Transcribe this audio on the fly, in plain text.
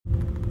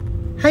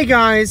Hey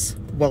guys,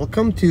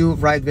 welcome to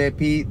Ride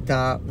VIP,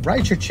 the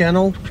rideshare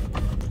channel.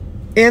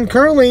 And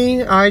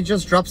currently I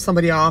just dropped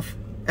somebody off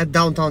at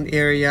downtown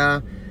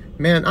area.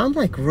 Man, I'm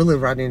like really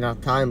running out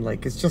of time.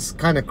 Like, it's just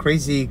kind of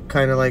crazy,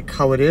 kind of like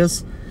how it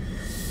is.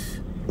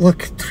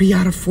 Look, 3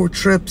 out of 4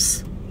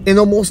 trips in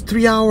almost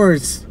 3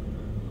 hours.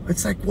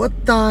 It's like,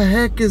 what the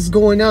heck is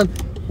going on?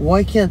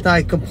 Why can't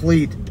I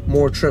complete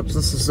more trips?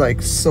 This is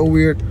like so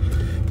weird.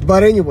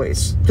 But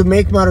anyways, to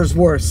make matters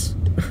worse,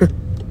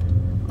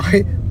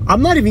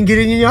 I'm not even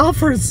getting any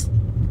offers.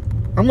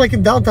 I'm like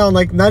in downtown,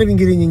 like not even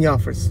getting any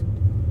offers.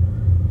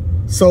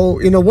 So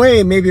in a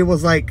way, maybe it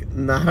was like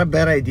not a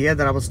bad idea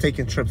that I was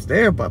taking trips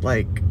there, but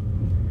like,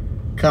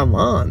 come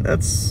on,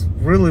 that's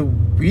really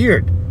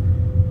weird.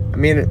 I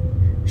mean,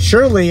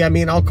 surely, I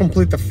mean, I'll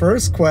complete the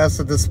first quest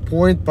at this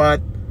point,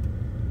 but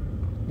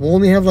we'll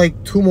only have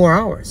like 2 more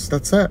hours.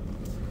 That's it.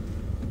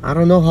 I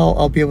don't know how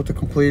I'll be able to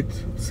complete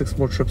 6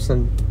 more trips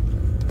in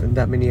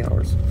that many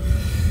hours.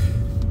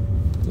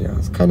 Yeah,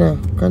 it's kind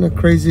of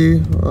crazy.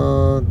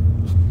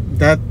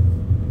 That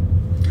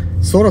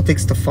sort of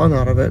takes the fun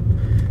out of it.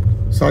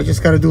 So I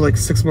just got to do like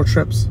 6 more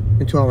trips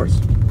in 2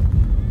 hours.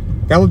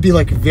 That would be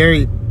like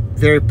very,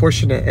 very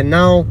pushing it. And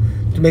now,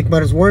 to make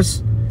matters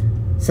worse,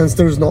 since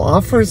there's no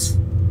offers,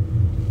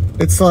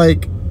 it's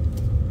like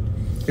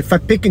if I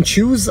pick and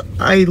choose,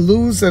 I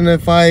lose, and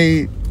if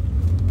I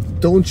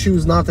don't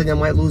choose nothing, I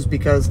might lose,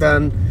 because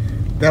then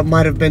that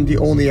might have been the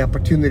only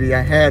opportunity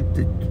I had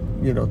to,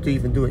 you know, to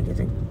even do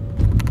anything.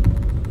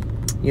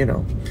 You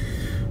know,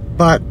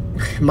 but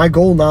my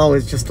goal now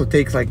is just to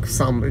take like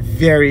some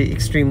very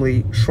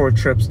extremely short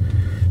trips.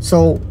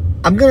 So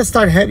I'm gonna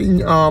start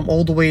heading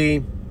all the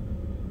way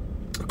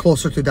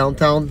closer to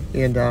downtown,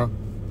 and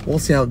we'll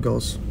see how it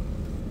goes.